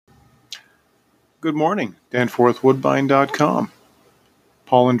Good morning, danforthwoodbine.com.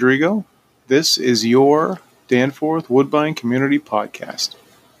 Paul Andrigo, this is your Danforth Woodbine Community Podcast.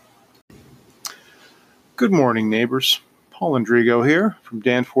 Good morning, neighbors. Paul Andrigo here from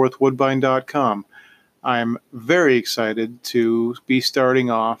danforthwoodbine.com. I'm very excited to be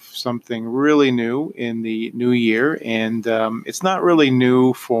starting off something really new in the new year, and it's not really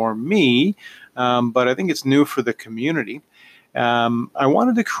new for me, but I think it's new for the community. I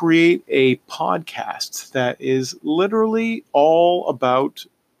wanted to create a podcast that is literally all about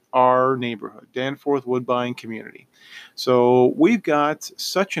our neighborhood, Danforth Woodbine community. So we've got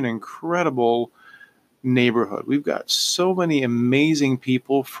such an incredible neighborhood. We've got so many amazing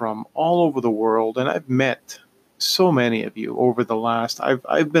people from all over the world, and I've met so many of you over the last.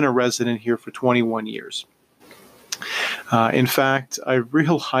 I've been a resident here for 21 years. In fact, I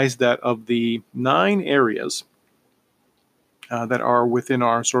realized that of the 9 areas that are within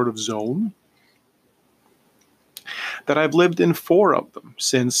our sort of zone, that I've lived in 4 of them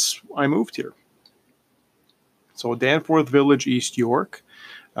since I moved here. So Danforth Village, East York,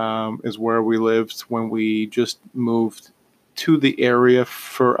 is where we lived when we just moved to the area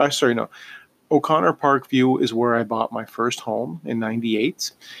for, O'Connor Parkview is where I bought my first home in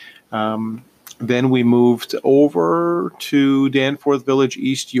 98. Then we moved over to Danforth Village,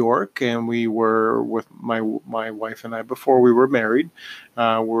 East York, and we were with my wife and I before we were married. We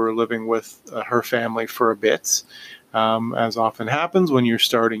were living with her family for a bit. As often happens when you're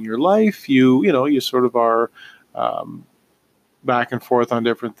starting your life, you sort of are back and forth on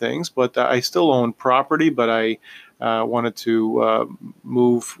different things. But I still own property, but I wanted to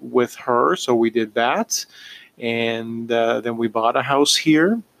move with her, so we did that. And then we bought a house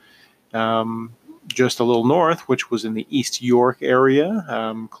here. Just a little north, which was in the East York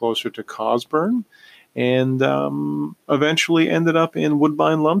area, closer to Cosburn, and eventually ended up in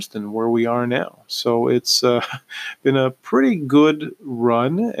Woodbine Lumsden, where we are now. So it's been a pretty good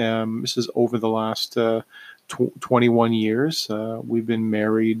run. This is over the last 21 years. We've been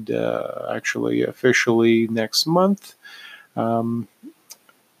married actually officially next month.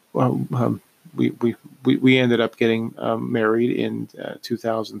 We ended up getting married in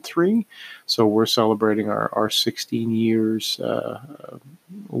 2003, so we're celebrating our 16 years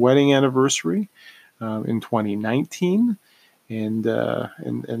wedding anniversary in 2019, and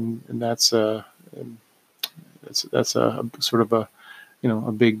that's a sort of a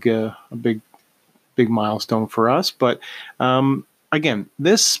big milestone for us. But again,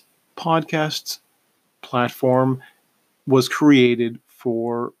 this podcast platform was created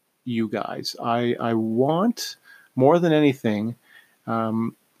for you guys. I want more than anything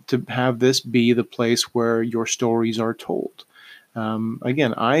to have this be the place where your stories are told.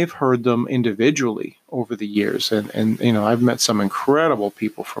 Again, I've heard them individually over the years, and I've met some incredible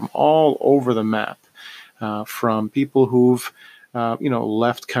people from all over the map, from people who've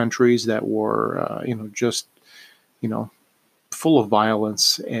left countries that were just full of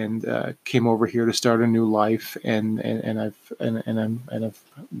violence and came over here to start a new life, and I've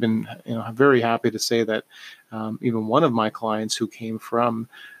been very happy to say that even one of my clients who came from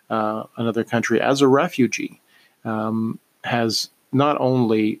another country as a refugee has not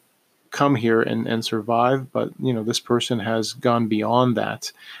only come here and survived, but this person has gone beyond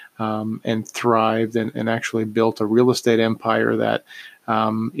that and thrived and actually built a real estate empire that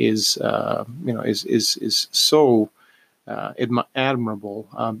is so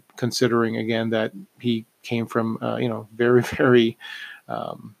admirable, considering again that he came from very, very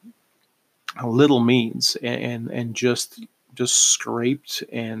little means and just scraped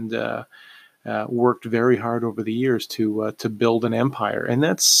and worked very hard over the years to build an empire. And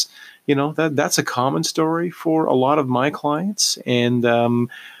that's that's a common story for a lot of my clients, and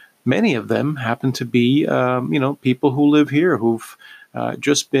many of them happen to be people who live here who've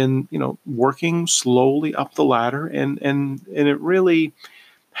just been, working slowly up the ladder, and it really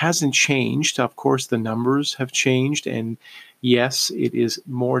hasn't changed. Of course, the numbers have changed, and yes, it is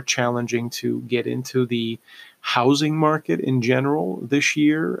more challenging to get into the housing market in general this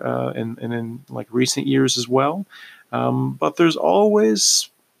year, and in like recent years as well. But there's always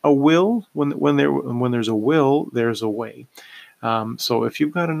a will. When there's a will, there's a way. So if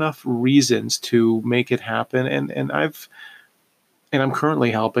you've got enough reasons to make it happen, and I'm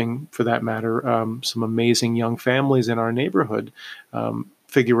currently helping, for that matter, some amazing young families in our neighborhood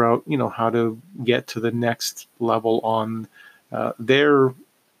figure out, how to get to the next level on their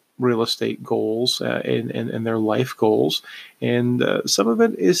real estate goals and their life goals. And some of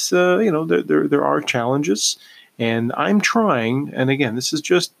it is, there are challenges, and I'm trying. And again, this is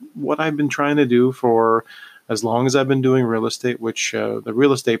just what I've been trying to do for as long as I've been doing real estate, which the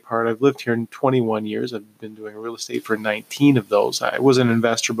real estate part, I've lived here in 21 years. I've been doing real estate for 19 of those. I was an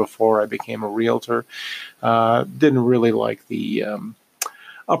investor before I became a realtor. Didn't really like the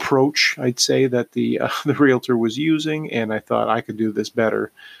approach, I'd say, that the realtor was using, and I thought I could do this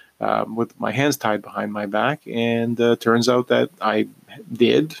better with my hands tied behind my back. And turns out that I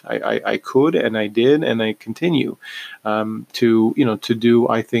did, I could, and I did, and I continue to do,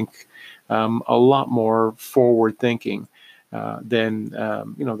 I think, a lot more forward thinking than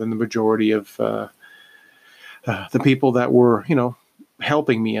the majority of the people that were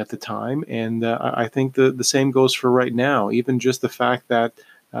helping me at the time. And I think the same goes for right now. Even just the fact that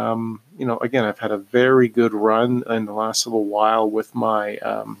again, I've had a very good run in the last little while with my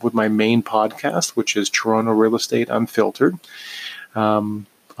main podcast, which is Toronto Real Estate Unfiltered.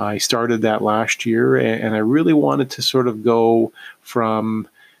 I started that last year, and I really wanted to sort of go from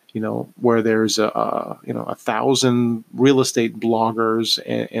where there's a 1,000 real estate bloggers,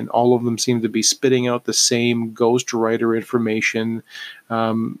 and all of them seem to be spitting out the same ghostwriter information.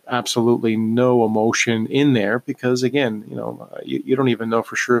 Absolutely no emotion in there, because again, you don't even know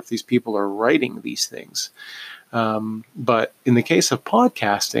for sure if these people are writing these things. But in the case of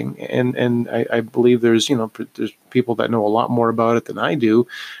podcasting, and I believe there's people that know a lot more about it than I do,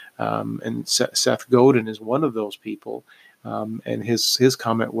 and Seth Godin is one of those people. And his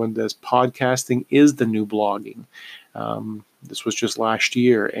comment when this podcasting is the new blogging. This was just last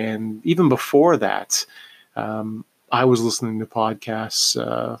year, and even before that, I was listening to podcasts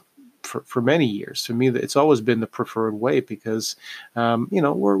for many years. To me, it's always been the preferred way, because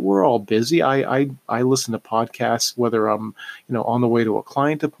we're all busy. I listen to podcasts whether I'm on the way to a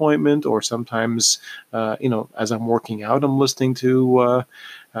client appointment, or sometimes as I'm working out, I'm listening to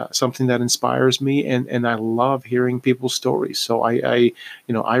something that inspires me, and I love hearing people's stories. So I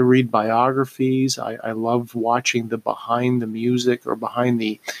read biographies. I love watching the behind the music, or behind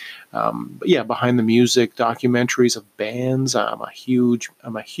the music documentaries of bands. I'm a huge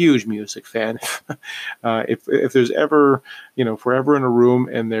music fan. If there's ever, if we're ever in a room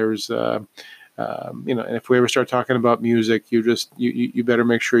and there's and if we ever start talking about music, you better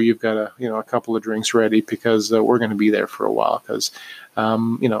make sure you've got a couple of drinks ready, because we're going to be there for a while. Because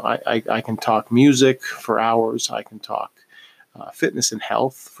I can talk music for hours. I can talk fitness and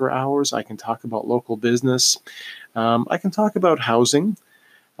health for hours. I can talk about local business. I can talk about housing.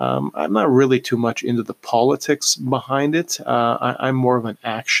 I'm not really too much into the politics behind it. I'm more of an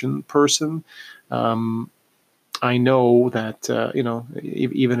action person. I know that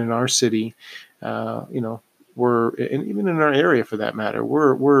even in our city, and even in our area for that matter,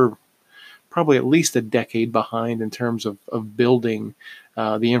 we're probably at least a decade behind in terms of building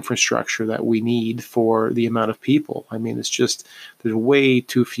the infrastructure that we need for the amount of people. I mean, it's just, there's way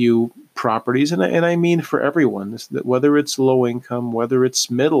too few properties, and I mean for everyone, whether it's low income, whether it's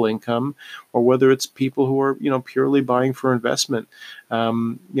middle income, or whether it's people who are purely buying for investment.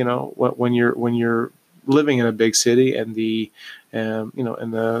 When you're living in a big city, and the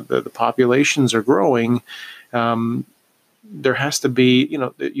populations are growing, there has to be,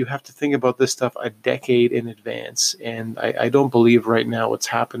 you have to think about this stuff a decade in advance. And I don't believe right now it's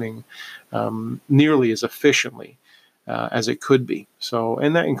happening nearly as efficiently as it could be. So,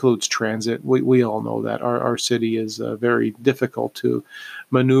 and that includes transit. We all know that our city is very difficult to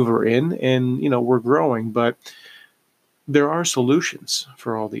maneuver in, and, we're growing, but there are solutions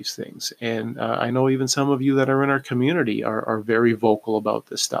for all these things. And I know even some of you that are in our community are very vocal about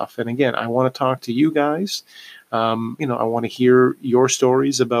this stuff. And again, I want to talk to you guys. I want to hear your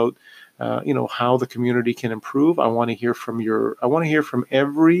stories about, how the community can improve. I want to hear from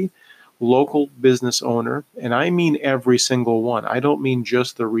every local business owner. And I mean every single one. I don't mean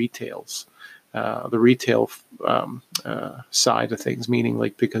just the retail side of things, meaning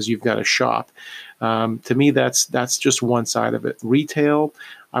like because you've got a shop. To me, that's just one side of it. Retail,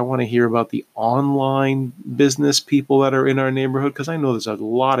 I want to hear about the online business people that are in our neighborhood, because I know there's a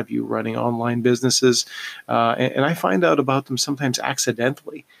lot of you running online businesses, and I find out about them sometimes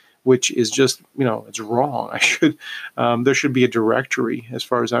accidentally, which is just, it's wrong. There should be a directory as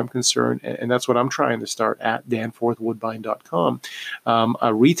far as I'm concerned, and that's what I'm trying to start at danforthwoodbine.com.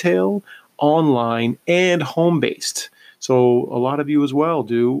 A retail, online, and home-based. So a lot of you as well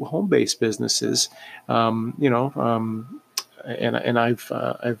do home-based businesses, and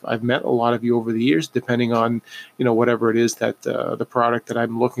I've met a lot of you over the years, depending on whatever it is that the product that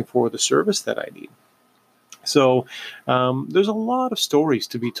I'm looking for, the service that I need. So there's a lot of stories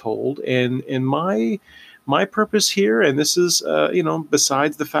to be told, and my purpose here, and this is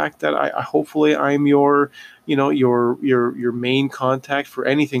besides the fact that I hopefully I'm your your main contact for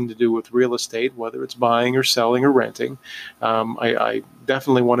anything to do with real estate, whether it's buying or selling or renting. I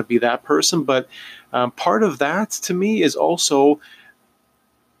definitely want to be that person, but part of that to me is also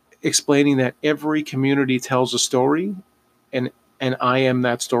explaining that every community tells a story, and I am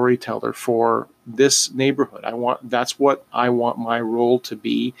that storyteller for this neighborhood. That's what I want my role to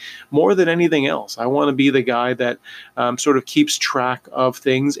be more than anything else. I want to be the guy that sort of keeps track of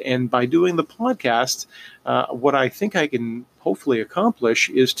things. And by doing the podcast, what I think I can hopefully accomplish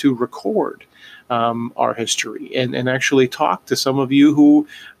is to record our history and actually talk to some of you who,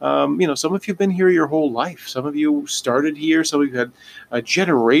 some of you have been here your whole life. Some of you started here. Some of you had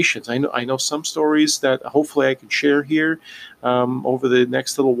generations. I know some stories that hopefully I can share here over the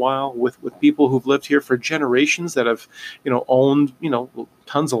next little while with people who've lived here for generations that have, owned,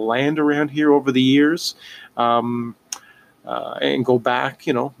 tons of land around here over the years. And go back,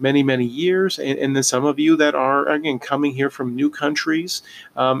 many, many years. And then some of you that are, again, coming here from new countries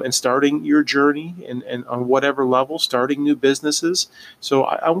and starting your journey and on whatever level, starting new businesses. So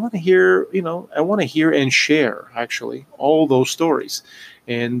I want to hear, I want to hear and share, actually, all those stories.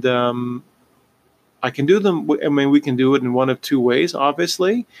 And I can do them. I mean, we can do it in one of two ways,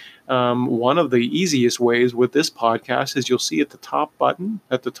 obviously. One of the easiest ways with this podcast is you'll see at the top button,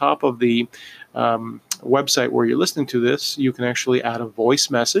 at the top of the website where you're listening to this, you can actually add a voice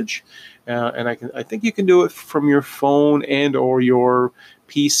message. And I think you can do it from your phone and or your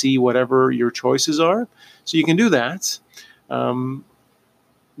PC, whatever your choices are. So you can do that.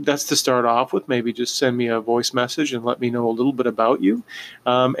 That's to start off with. Maybe just send me a voice message and let me know a little bit about you.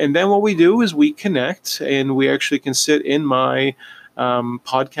 And then what we do is we connect, and we actually can sit in my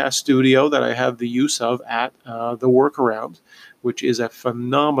podcast studio that I have the use of at The Workaround, which is a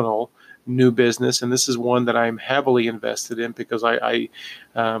phenomenal new business. And this is one that I'm heavily invested in because I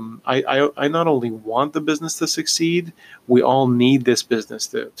not only want the business to succeed, we all need this business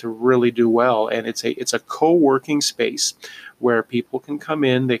to really do well. And it's a co-working space where people can come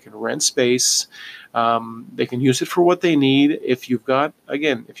in, they can rent space, they can use it for what they need. If you've got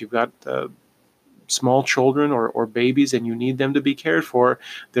small children or babies and you need them to be cared for,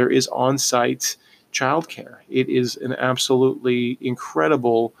 there is on-site childcare. It is an absolutely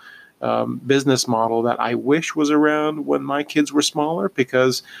incredible business model that I wish was around when my kids were smaller,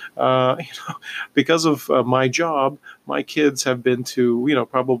 because because of my job, my kids have been to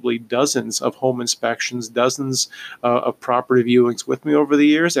probably dozens of home inspections, dozens of property viewings with me over the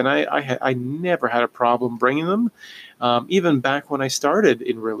years, and I never had a problem bringing them. Even back when I started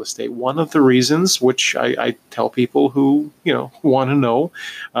in real estate, one of the reasons, which I tell people who want to know,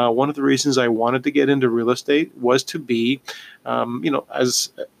 one of the reasons I wanted to get into real estate was to be, as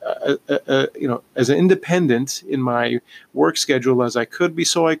as an independent in my work schedule as I could be,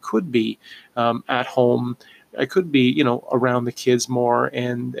 so I could be at home. I could be, around the kids more,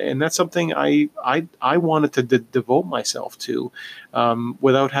 and that's something I wanted to devote myself to,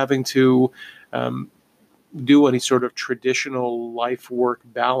 without having to do any sort of traditional life-work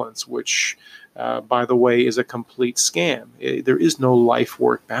balance, which, by the way, is a complete scam. There is no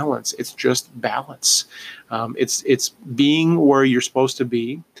life-work balance. It's just balance. It's being where you're supposed to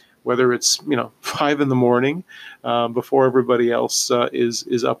be, whether it's 5 a.m. Before everybody else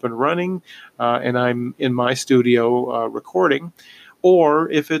is up and running, and I'm in my studio recording, or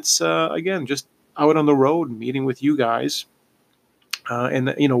if it's again just out on the road meeting with you guys.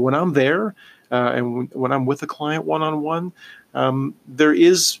 And when I'm there, and when I'm with a client one-on-one, there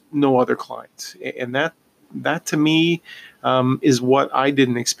is no other client, and that to me is what I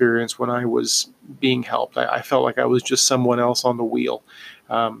didn't experience when I was being helped. I felt like I was just someone else on the wheel.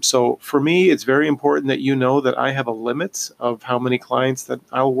 So for me, it's very important that you know that I have a limit of how many clients that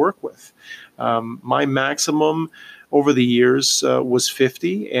I'll work with. My maximum over the years was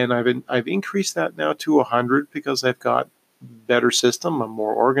 50, and I've increased that now to 100 because I've got better system. I'm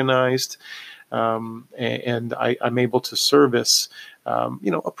more organized, and I'm able to service,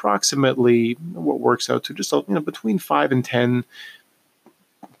 approximately what works out to just between 5 and 10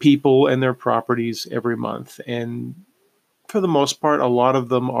 people and their properties every month. And for the most part, a lot of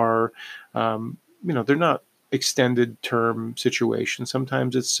them are, they're not extended term situations.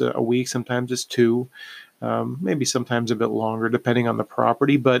 Sometimes it's a week, sometimes it's two. Maybe sometimes a bit longer, depending on the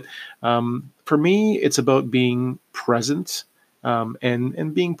property. But for me, it's about being present,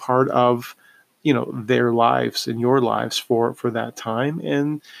 and being part of, their lives and your lives for that time.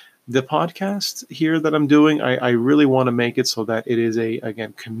 And the podcast here that I'm doing, I really want to make it so that it is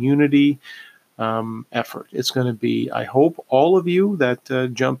again, community effort. It's going to be, I hope, all of you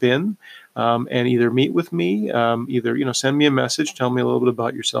that jump in and either meet with me, either send me a message, tell me a little bit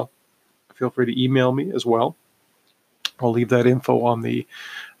about yourself. feel free to email me as well. I'll leave that info on the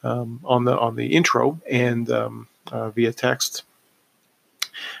intro and via text.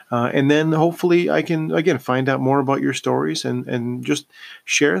 And then hopefully I can, again, find out more about your stories and just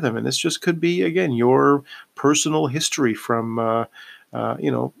share them. And this just could be, again, your personal history from,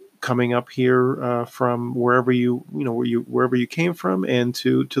 coming up here from wherever wherever you came from, and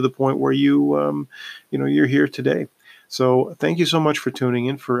to the point where you're here today. So thank you so much for tuning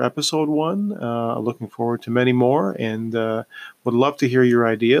in for episode 1. Looking forward to many more, and would love to hear your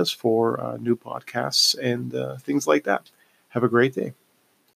ideas for new podcasts and things like that. Have a great day.